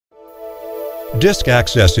Disc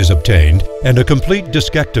access is obtained and a complete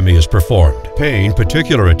discectomy is performed, paying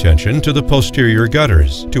particular attention to the posterior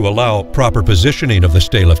gutters to allow proper positioning of the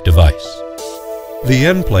stay-lift device. The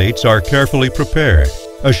end plates are carefully prepared,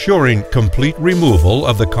 assuring complete removal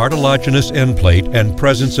of the cartilaginous end plate and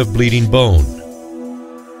presence of bleeding bone.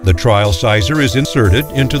 The trial sizer is inserted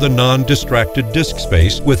into the non-distracted disc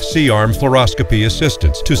space with C-arm fluoroscopy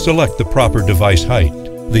assistance to select the proper device height.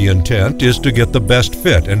 The intent is to get the best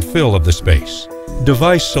fit and fill of the space.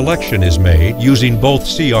 Device selection is made using both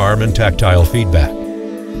C-arm and tactile feedback.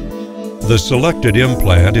 The selected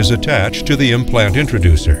implant is attached to the implant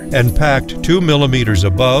introducer and packed 2 millimeters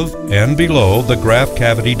above and below the graft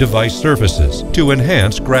cavity device surfaces to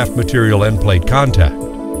enhance graft material end plate contact.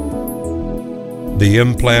 The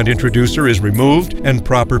implant introducer is removed and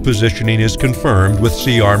proper positioning is confirmed with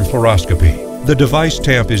C-arm fluoroscopy. The device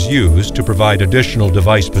tamp is used to provide additional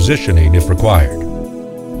device positioning if required.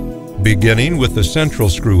 Beginning with the central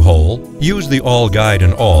screw hole, use the awl guide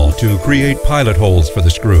and awl to create pilot holes for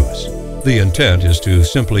the screws. The intent is to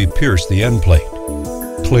simply pierce the end plate.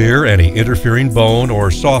 Clear any interfering bone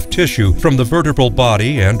or soft tissue from the vertebral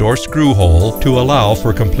body and/or screw hole to allow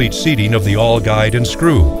for complete seating of the awl guide and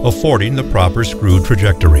screw, affording the proper screw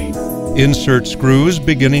trajectory. Insert screws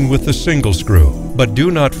beginning with the single screw, but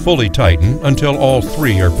do not fully tighten until all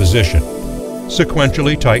 3 are positioned.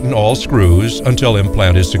 Sequentially tighten all screws until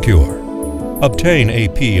implant is secure. Obtain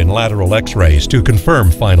AP and lateral X-rays to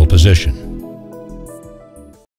confirm final position.